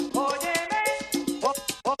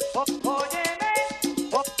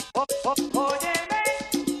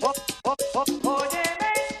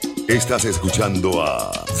Estás escuchando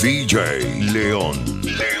a DJ León.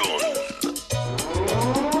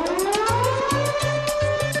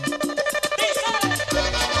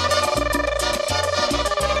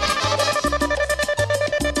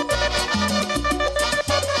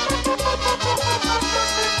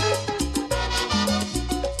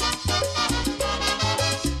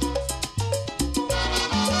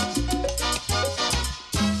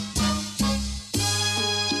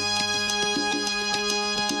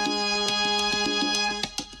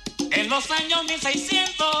 En los años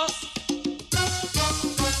 1600,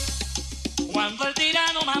 cuando el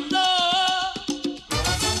tirano mandó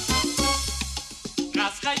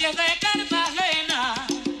las calles de Cartagena,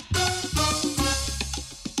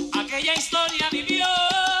 aquella historia vivió.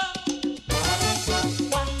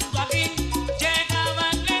 Cuando aquí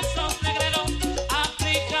llegaban esos negreros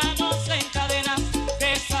africanos en cadenas,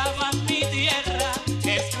 besaban mi tierra,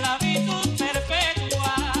 esclavitud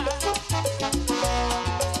perpetua.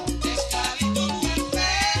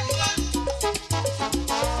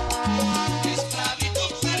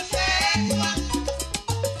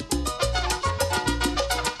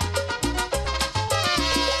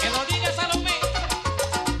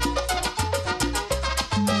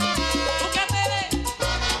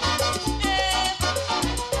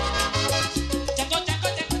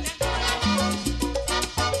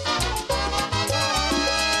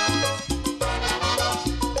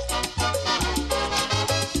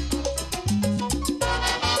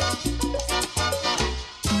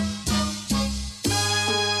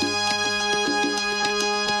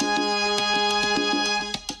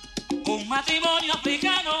 Matrimonio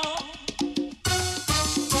africano,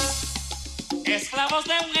 esclavos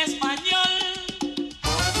de un español,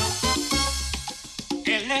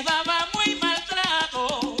 él les daba muy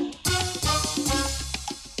maltrato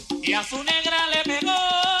y a su negra le pegó.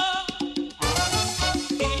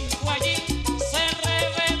 Y fue allí, se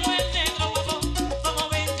reveló el negro guapo como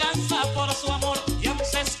venganza por su amor, y aún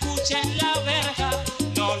se escucha en la verja: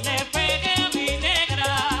 no le pegue a mi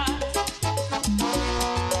negra.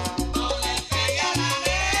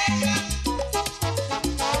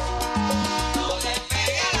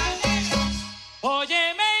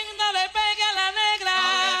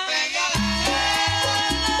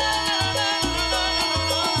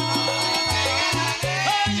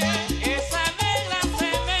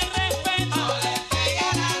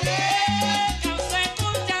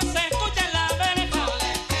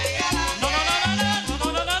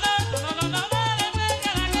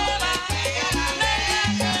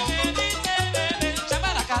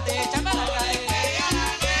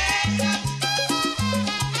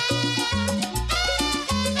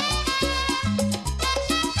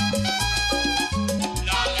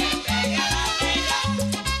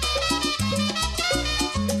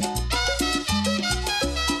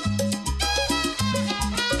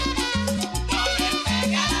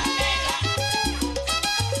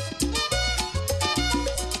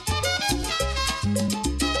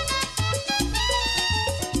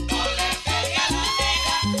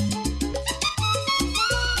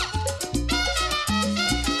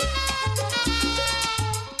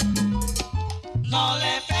 No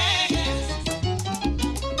le pegues.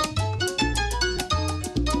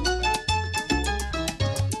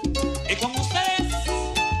 Y con ustedes,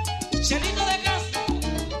 Chelito de Castro.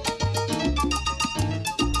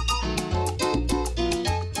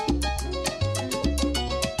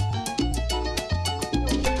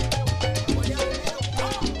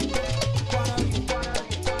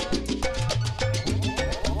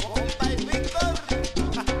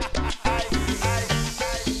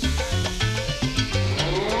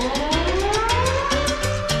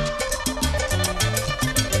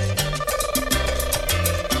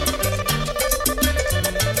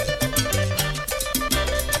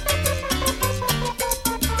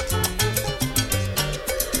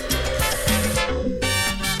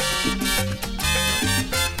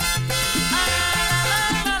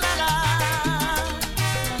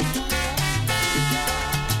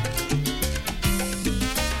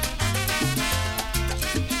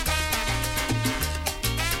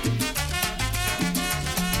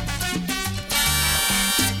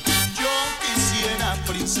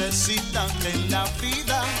 Princesita, que en la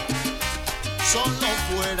vida solo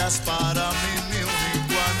fueras para mí mi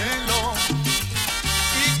único anhelo.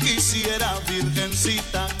 Y quisiera,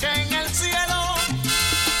 virgencita, que en el cielo,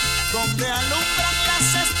 donde alumbran las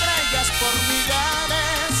estrellas por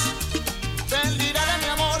millares, del lira de mi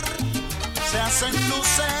amor se hacen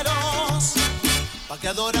luceros, pa' que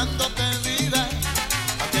adorándote viva,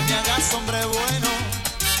 pa' que me hagas hombre bueno,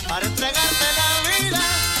 para entregarte la vida.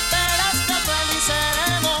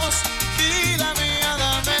 Seremos, vida mía,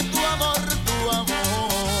 dame tu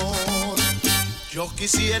Yo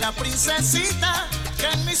quisiera, princesita, que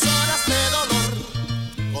en mis horas de dolor,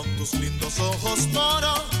 con tus lindos ojos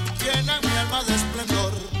moros, llenan mi alma de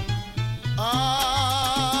esplendor.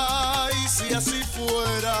 Ay, si así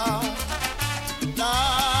fuera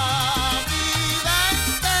la vida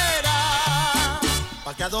entera,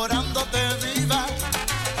 pa' que adorándote viva,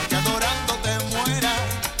 pa' que adorándote muera,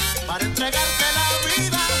 para entregarte la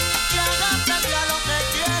vida y hagarte ya lo que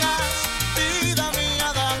quieras. Vida mía,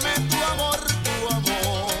 dame tu amor, tu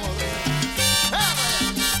amor.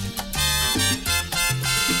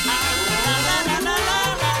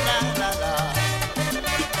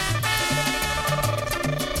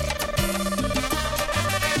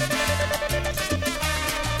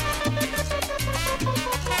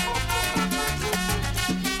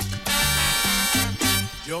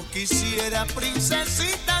 Yo quisiera,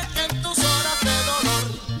 princesita, que en tus horas de dolor,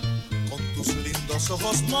 con tus lindos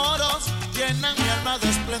ojos moros, llenan mi alma de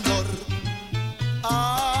esplendor.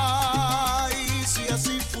 Ay, si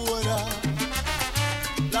así fuera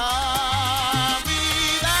la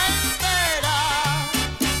vida entera,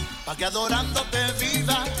 pa' que adorándote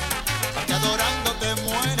viva, pa' que adorándote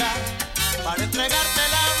muera, para entregarte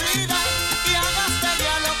la vida y hagaste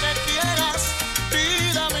ya lo que quieras.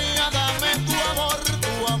 Vida mía, dame tu amor,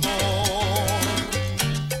 tu amor.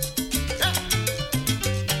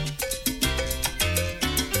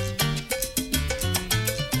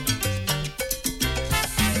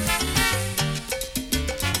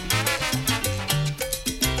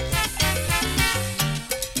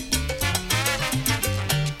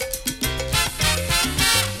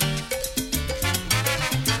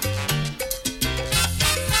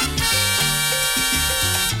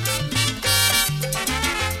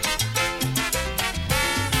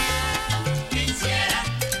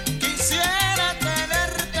 Quisiera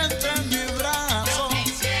tenerte entre mis brazos.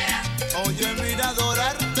 Oye, mira,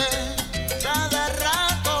 adorarte cada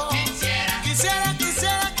rato. Quisiera que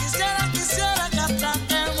hasta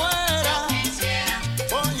que muera.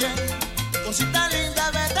 Oye, cosita linda,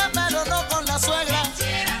 vete, pero no con la suegra.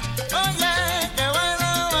 Oye, que bueno,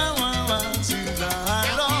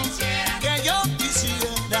 vacilarlo. Que yo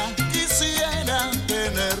quisiera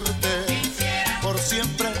tenerte por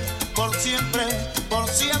siempre, por siempre, por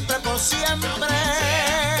siempre, por siempre.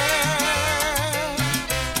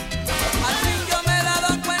 Al fin yo me he dado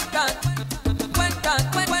cuenta. Al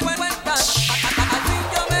fin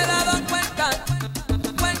yo me he dado cuenta.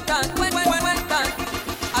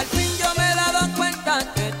 Al fin yo me he dado cuenta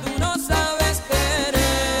que tú no sabes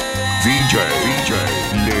querer. DJ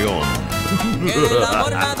León. Que del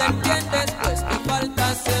amor nada entiendes, pues te falta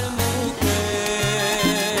ser mujer.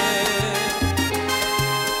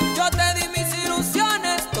 Yo te di mis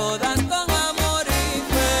ilusiones todas con amor y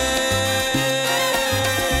fe,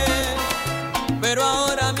 pero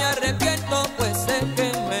ahora me arrepiento, pues sé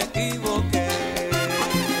que me equivoqué.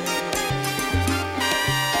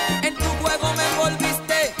 En tu juego me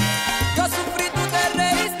envolviste, yo sufrí, tú te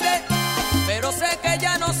reíste, pero sé que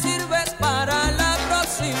ya no sirves para la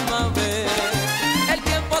próxima vez. El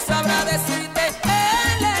tiempo sabrá decirte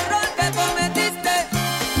el error que cometiste,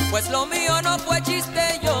 pues lo mío no fue